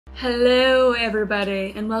Hello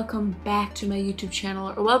everybody and welcome back to my YouTube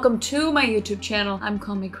channel, or welcome to my YouTube channel. I'm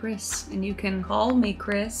Call Me Chris and you can call me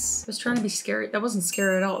Chris. I was trying to be scary. That wasn't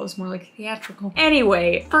scary at all. It was more like theatrical.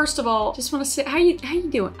 Anyway, first of all, just want to say, how you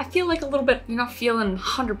doing? I feel like a little bit, you're not feeling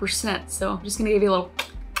 100%, so I'm just gonna give you a little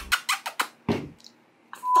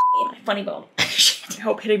my funny bone. I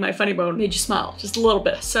hope hitting my funny bone made you smile just a little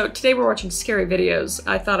bit. So today we're watching scary videos.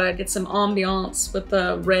 I thought I'd get some ambiance with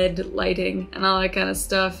the red lighting and all that kind of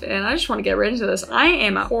stuff, and I just want to get right into this. I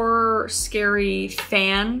am a horror scary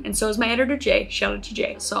fan, and so is my editor Jay. Shout out to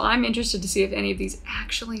Jay. So I'm interested to see if any of these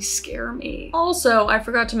actually scare me. Also, I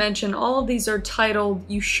forgot to mention, all of these are titled,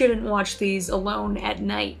 you shouldn't watch these alone at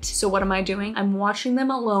night. So what am I doing? I'm watching them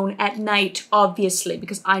alone at night, obviously,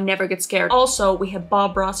 because I never get scared. Also, we have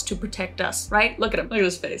Bob Ross to protect us, right? Look at him. Look at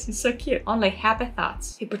his face. He's so cute. Only happy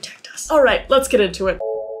thoughts. He protect us. All right, let's get into it.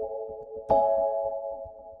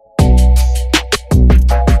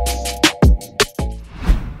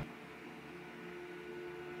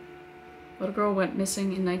 Little girl went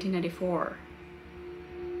missing in 1994.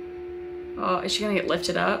 Oh, is she gonna get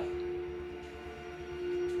lifted up?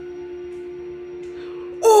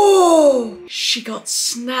 Oh! She got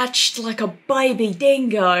snatched like a baby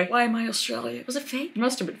dingo. Why am I Australian? Was it fake? It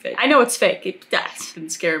must have been fake. I know it's fake. It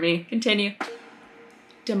didn't scare me. Continue.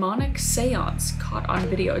 Demonic seance caught on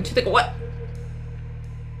video. Into the what?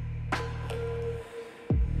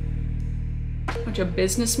 Bunch of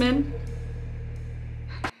businessmen?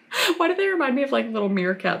 Why do they remind me of like little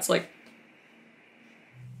meerkats? Like,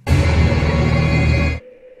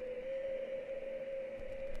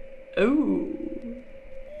 oh.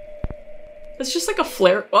 It's just like a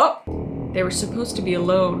flare. Oh! They were supposed to be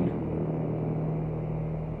alone.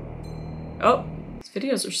 Oh, these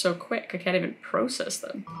videos are so quick, I can't even process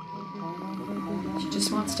them. She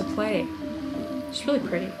just wants to play. She's really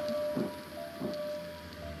pretty.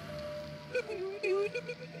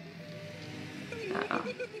 Uh-oh.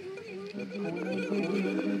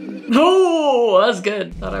 Oh, that's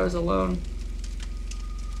good. Thought I was alone.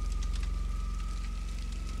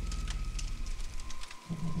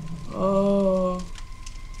 Oh.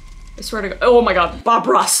 I swear to God. Oh my God, Bob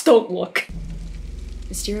Ross, don't look.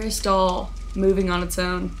 Mysterious doll moving on its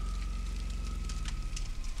own.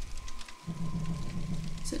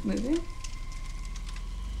 Is it moving?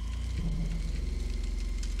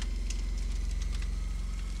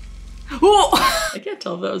 Oh! I can't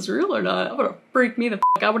tell if that was real or not. That would've freaked me the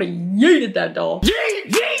fuck. I would've yeeted that doll.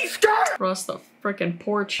 Yeet! Across the frickin'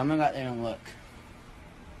 porch. I'm gonna go out there and look.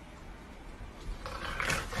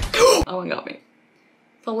 That one got me.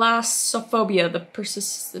 Thalassophobia, the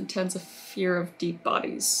persistent intense fear of deep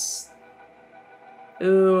bodies.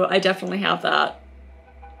 Ooh, I definitely have that.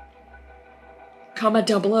 Comment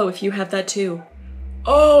down below if you have that too.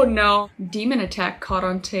 Oh no. Demon attack caught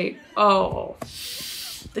on tape. Oh.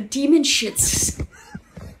 The demon shits.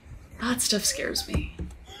 That stuff scares me.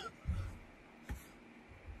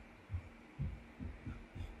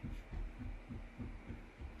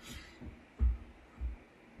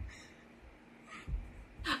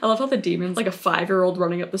 I love how the demon's like a 5-year-old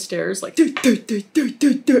running up the stairs, like just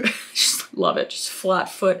love it. Just flat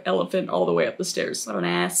foot elephant all the way up the stairs. What an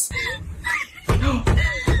ass.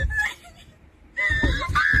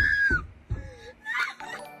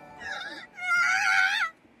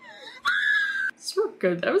 These were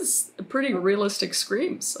good. That was a pretty realistic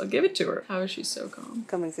screams. I'll give it to her. How is she so calm?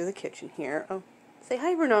 Coming through the kitchen here. Oh, say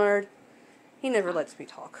hi, Bernard. He never lets me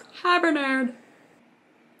talk. Hi, Bernard.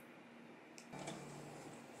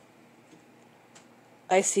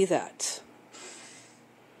 I see that.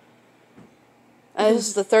 And this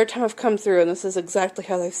is the 3rd time I've come through, and this is exactly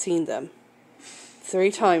how I've seen them.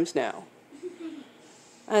 3 times now.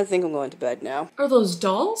 I think I'm going to bed now. Are those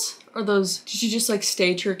dolls? Are those, did you just like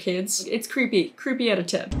stage her kids? It's creepy. Creepy out of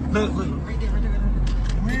 10. Look, right there, right there, right there.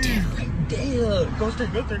 Right there. Go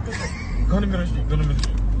straight, go straight, go straight. Go in the middle street, go in the middle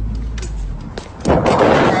street.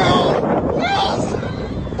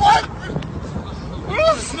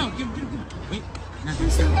 What? No, get him. Wait.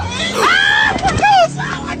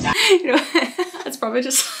 You know, that's probably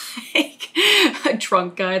just like a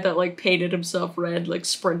drunk guy that like painted himself red, like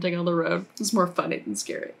sprinting on the road. It's more funny than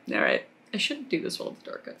scary. All right, I shouldn't do this while it's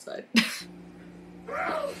dark outside.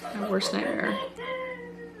 My worst nightmare.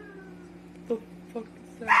 The fuck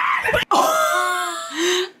is that?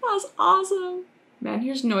 Oh, that was awesome. Man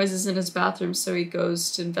hears noises in his bathroom, so he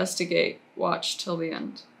goes to investigate. Watch till the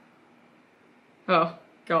end. Oh,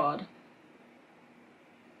 God.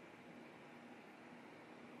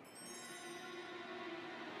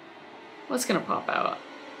 What's gonna pop out?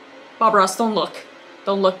 Bob Ross, don't look.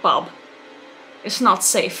 Don't look, Bob. It's not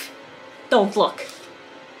safe. Don't look.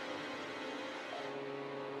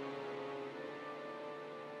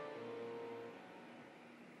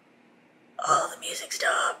 music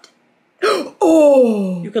stopped.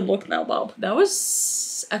 Oh! You can look now, Bob. That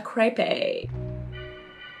was a creepy.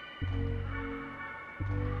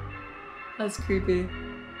 That's creepy.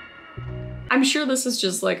 I'm sure this is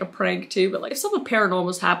just like a prank too, but like if something paranormal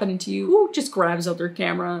is happening to you, who just grabs out their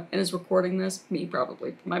camera and is recording this? Me,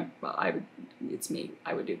 probably. It's me.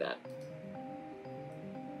 I would do that.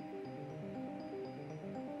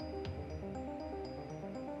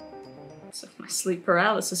 So my sleep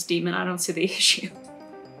paralysis demon, I don't see the issue.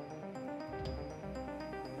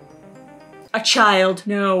 A child,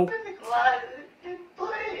 no.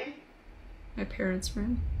 My parents'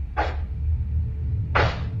 room.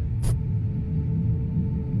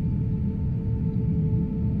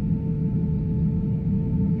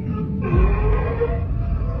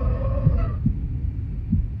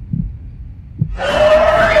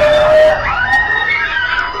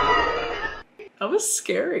 That was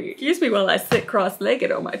scary. Excuse me while I sit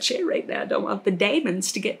cross-legged on my chair right now. I don't want the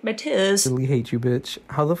demons to get my tears. Julie hates you, bitch.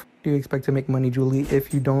 How the f do you expect to make money, Julie,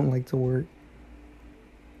 if you don't like to work?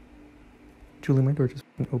 Julie, my door just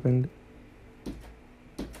opened.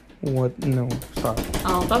 What? No, stop.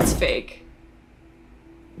 Oh, that's fake.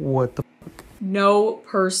 What the fuck? No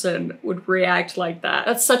person would react like that.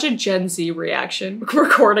 That's such a Gen Z reaction.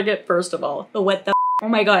 Recording it, first of all. But what the f? Oh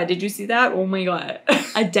my god, did you see that? Oh my god.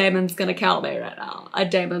 A demon's gonna kill me right now. A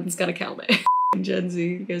demon's gonna kill me. Gen Z,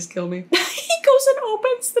 you guys kill me. He goes and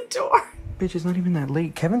opens the door. Bitch, it's not even that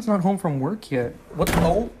late. Kevin's not home from work yet. What the?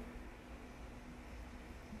 Oh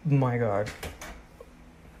my god.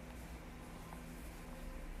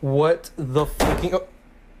 What the fucking? Oh.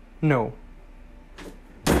 No.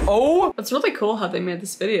 Oh! It's really cool how they made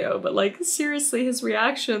this video, but like, seriously, his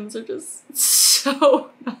reactions are just so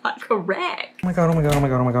not correct. Oh my god, oh my god, oh my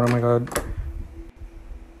god, oh my god, oh my god.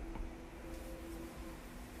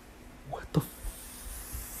 What the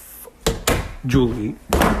f? Julie,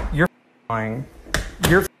 you're lying.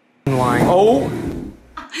 You're lying. Oh!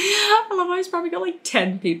 I love how he's probably got like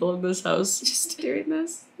 10 people in this house just doing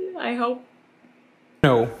this. I hope.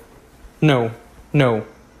 No. No. No.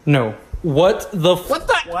 No. What the f- What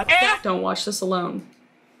the F? Don't watch this alone.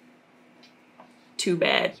 Too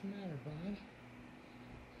bad. What's the matter, bud?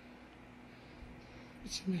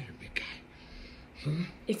 What's the matter, big guy? Huh?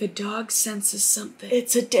 If a dog senses something,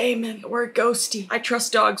 it's a demon or a ghosty. I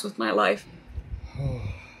trust dogs with my life. Oh,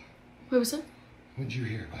 What was it? what'd you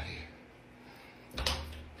hear, buddy?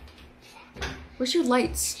 Where's your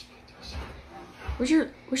lights? Where's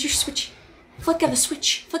your switch? Flick of the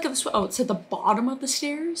switch. Flick of the switch. Oh, it's at the bottom of the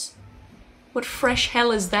stairs? What fresh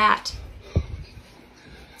hell is that?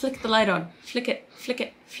 Flick the light on. Flick it. Flick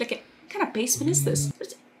it. Flick it. What kind of basement is this?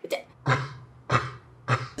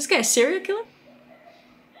 This guy a serial killer?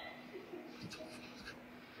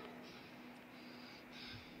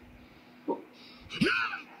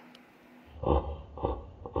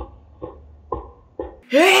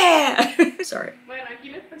 Yeah! Sorry.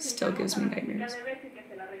 Still gives me nightmares.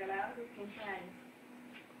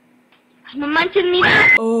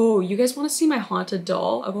 Oh, you guys want to see my haunted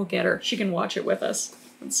doll? I'll go get her. She can watch it with us.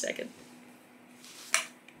 1 second.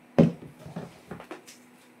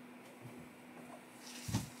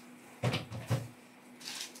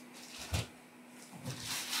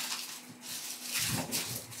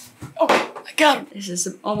 Oh, I got him. This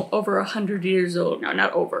is over 100 years old. No,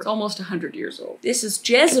 not over. It's almost 100 years old. This is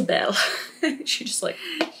Jezebel. She just like,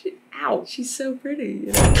 ow. She's so pretty.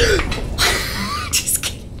 You know? Just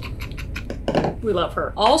kidding. We love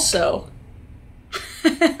her. Also,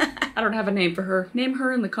 I don't have a name for her. Name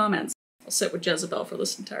her in the comments. I'll sit with Jezebel for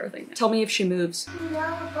this entire thing. Tell me if she moves.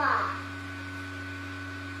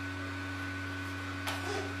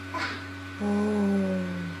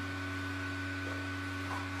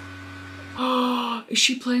 Oh, is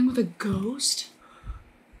she playing with a ghost?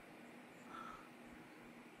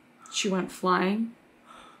 She went flying.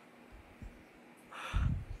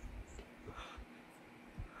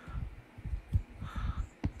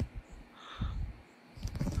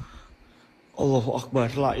 Allahu Akbar,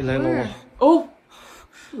 la ilaha illallah. Oh!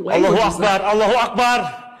 Allahu Akbar, Allahu Akbar.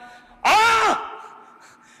 Ah!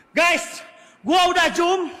 Guys, gua udah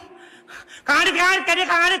zoom. Kangen,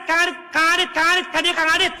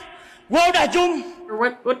 Gua udah zoom.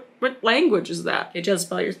 What language is that? Hey,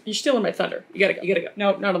 Jezebel, you're stealing my thunder. You gotta go, you gotta go.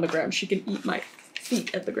 No, not on the ground. She can eat my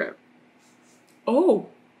feet at the ground. Oh,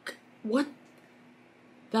 what?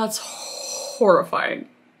 That's horrifying.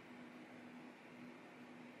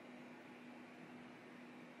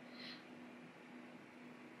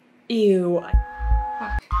 Ew.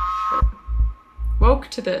 Fuck. Woke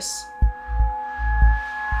to this.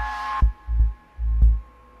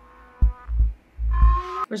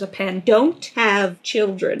 Where's a pen? Don't have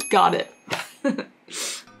children. Got it. The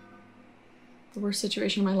worst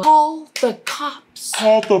situation of my life. Call the cops.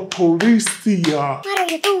 Call the policia. What are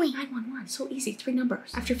you doing? 911. So easy. 3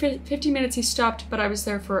 numbers. After 15 minutes, he stopped, but I was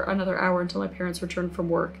there for another hour until my parents returned from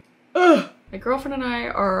work. Ugh. My girlfriend and I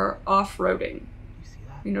are off-roading.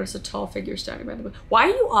 We notice a tall figure standing by the window. Why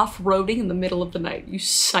are you off-roading in the middle of the night, you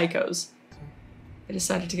psychos? I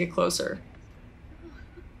decided to get closer.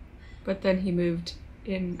 But then he moved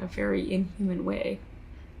in a very inhuman way.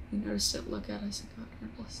 We noticed it look at us and got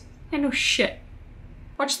nervous. Yeah, no shit.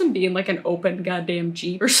 Watch them be in like an open goddamn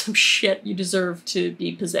Jeep or some shit. You deserve to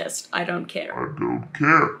be possessed. I don't care. I don't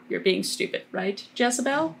care. You're being stupid, right,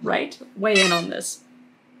 Jezebel? Right? Weigh in on this.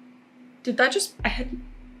 Did that just... I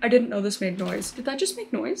didn't know this made noise. Did that just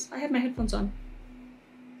make noise? I had my headphones on.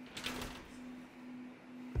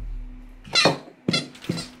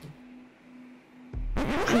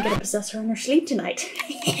 I'm gonna possess her in her sleep tonight.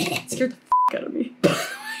 It scared the f out of me. I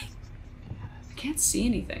can't see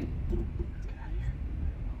anything.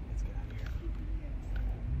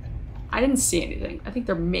 I didn't see anything. I think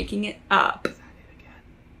they're making it up.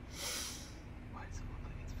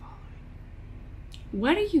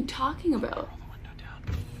 What are you talking about?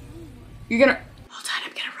 You're gonna... Hold on,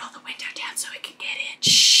 I'm gonna roll the window down so it can get in.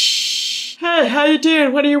 Shh. Hey, how you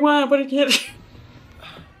doing? What do you want? What do you get?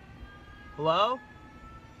 Hello?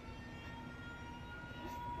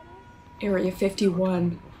 Area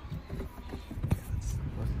 51.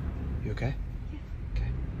 You okay?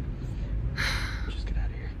 Okay. Just get out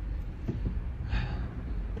of here.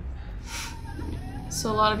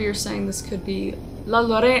 So a lot of you are saying this could be La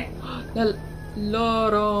Llorona?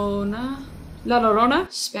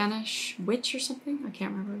 Spanish witch or something? I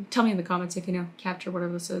can't remember. Tell me in the comments if you know. Capture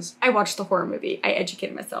whatever this is. I watched the horror movie. I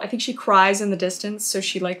educated myself. I think she cries in the distance, so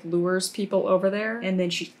she like lures people over there, and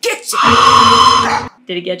then she gets you!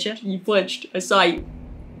 Did it get you? You flinched. I saw you.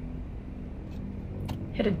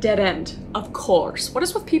 Hit a dead end. Of course. What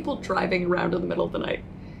is with people driving around in the middle of the night?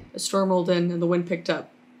 A storm rolled in and the wind picked up.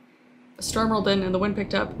 A storm rolled in and the wind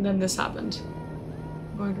picked up, and then this happened.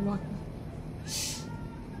 I'm going to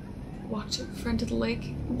walk to the front of the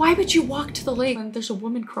lake. Why would you walk to the lake when there's a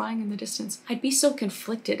woman crying in the distance? I'd be so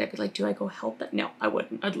conflicted. I'd be like, do I go help it? No, I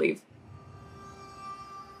wouldn't. I'd leave.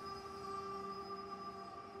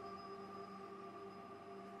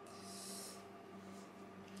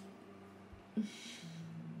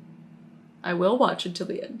 I will watch until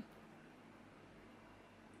the end.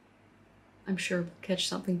 I'm sure we'll catch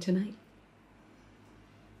something tonight.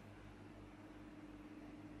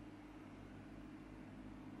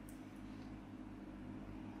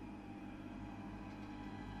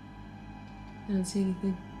 I don't see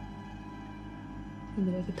anything.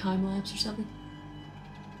 Maybe like a time lapse or something.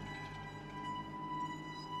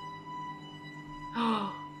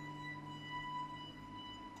 Oh.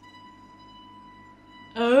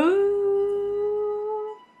 Oh.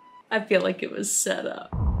 I feel like it was set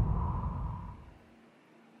up.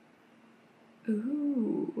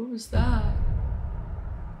 Ooh, what was that?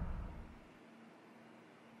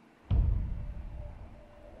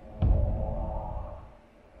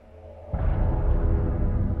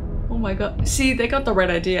 Oh my god. See, they got the right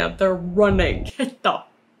idea. They're running. Get the f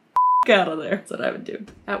out of there. That's what I would do.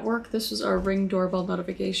 At work, this was our Ring doorbell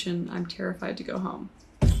notification. I'm terrified to go home.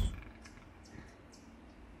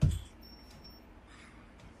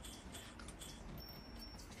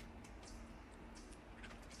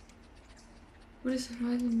 What is it?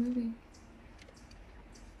 Why is it moving?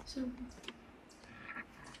 So...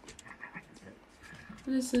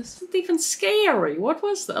 What is this? It's even scary. What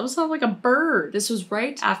was that? It was like a bird. This was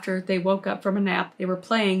right after they woke up from a nap. They were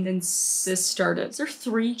playing, then this started. Is there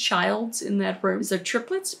 3 childs in that room? Is there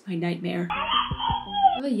triplets? My nightmare.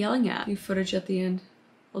 What are they yelling at? New footage at the end.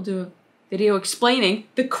 I'll do a video explaining.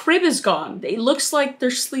 The crib is gone. It looks like they're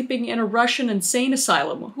sleeping in a Russian insane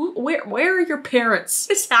asylum. Where are your parents?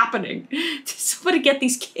 What's happening? Somebody get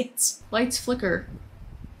these kids. Lights flicker.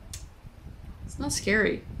 It's not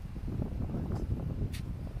scary.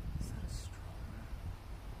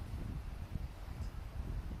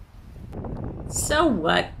 So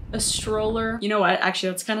what? A stroller? You know what?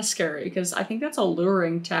 Actually, that's kind of scary because I think that's a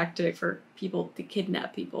luring tactic for people to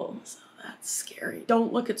kidnap people. So that's scary.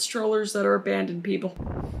 Don't look at strollers that are abandoned, people.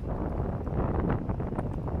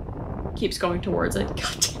 Keeps going towards it.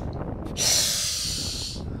 God damn.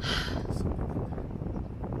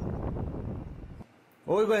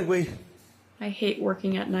 Oi, wait. I hate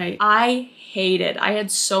working at night. I hate it. I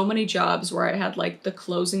had so many jobs where I had like the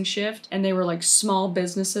closing shift and they were like small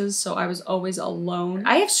businesses, so I was always alone.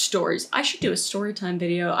 I have stories. I should do a story time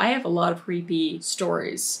video. I have a lot of creepy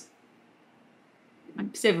stories.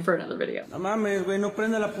 Save it for another video. No mames, güey, no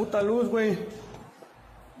prende la puta luz, güey.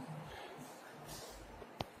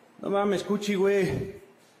 No mames, Cuchi, güey.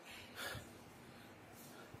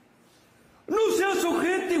 No seas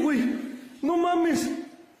ojete, güey. No mames.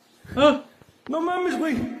 Ah, No mames,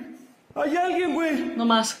 güey. Hay alguien, güey. no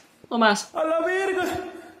más. No más. A la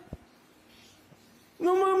verga.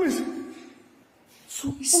 No mames.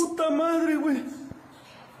 Su puta madre, güey.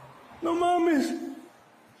 No mames.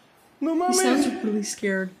 No He sounds mames. really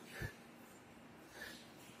scared.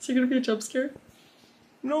 Is he gonna be a jump scare?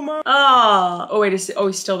 No mames. Ah! Oh wait, he's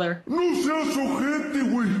still there. No seas ojete,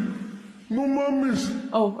 güey. No mames.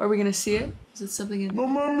 Oh, are we gonna see it? Is it something in? No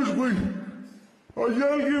mames, güey. Hay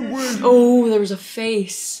alguien, güey. Oh, there was a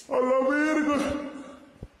face. A la verga.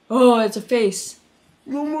 Oh, it's a face.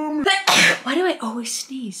 No mames. Why do I always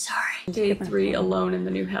sneeze? Sorry. Day 3 alone in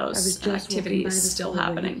the new house. Activity is still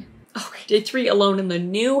happening. Okay. Day 3 alone in the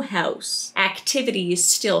new house. Activity is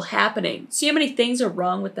still happening. See how many things are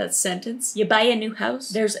wrong with that sentence? You buy a new house,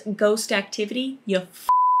 there's ghost activity, you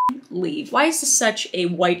leave. Why is this such a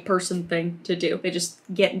white person thing to do? They just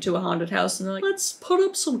get into a haunted house and they're like, let's put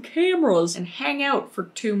up some cameras and hang out for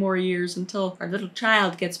 2 more years until our little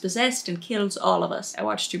child gets possessed and kills all of us. I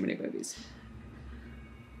watch too many movies.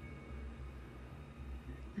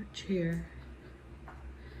 That chair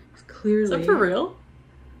is clearly... Is that for real?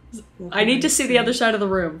 I need to see the other side of the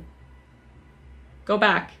room. Go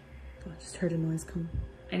back. Oh, I just heard a noise come.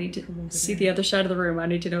 I need to see the other side of the room. I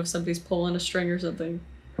need to know if somebody's pulling a string or something.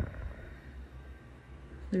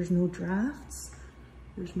 There's no drafts.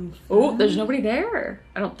 There's no... Oh, there's nobody there.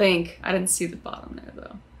 I don't think. I didn't see the bottom there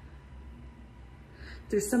though.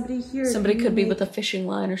 There's somebody here. Somebody could be with a fishing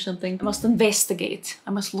line or something. I must investigate.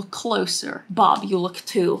 I must look closer. Bob, you look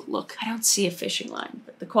too. Look, I don't see a fishing line,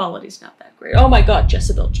 but the quality's not that great. Oh my god,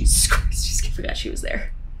 Jezebel, Jesus Christ. Just forgot she was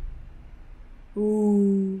there.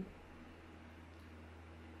 Ooh.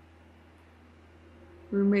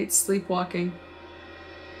 Roommate sleepwalking.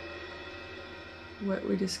 What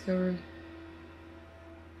we discovered.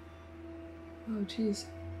 Oh, jeez.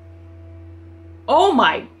 Oh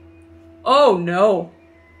my! Oh no!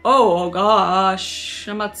 Oh gosh!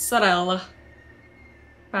 Mozzarella.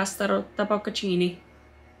 Pasta rotta bocconcini.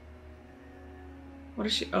 What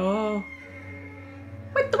is she? Oh.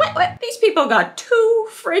 What? These people got 2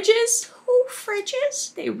 fridges? 2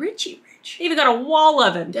 fridges? They richy rich. They even got a wall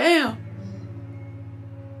oven. Damn.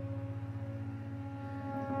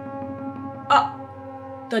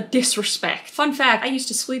 The disrespect. Fun fact, I used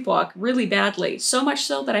to sleepwalk really badly. So much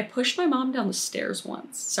so that I pushed my mom down the stairs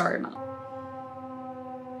once. Sorry, Mom.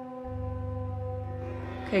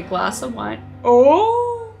 Okay, glass of wine. Oh!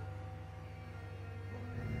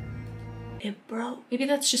 It broke. Maybe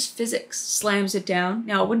that's just physics. Slams it down.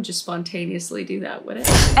 Now, it wouldn't just spontaneously do that, would it?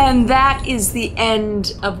 And that is the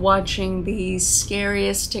end of watching the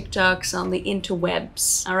scariest TikToks on the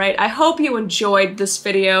interwebs. All right, I hope you enjoyed this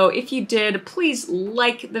video. If you did, please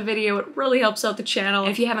like the video. It really helps out the channel.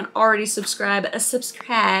 And if you haven't already subscribed,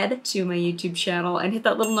 subscribe to my YouTube channel and hit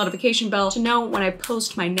that little notification bell to know when I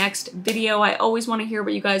post my next video. I always want to hear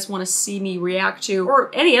what you guys want to see me react to, or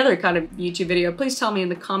any other kind of YouTube video. Please tell me in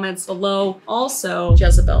the comments below. Also,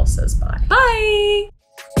 Jezebel says bye. Bye!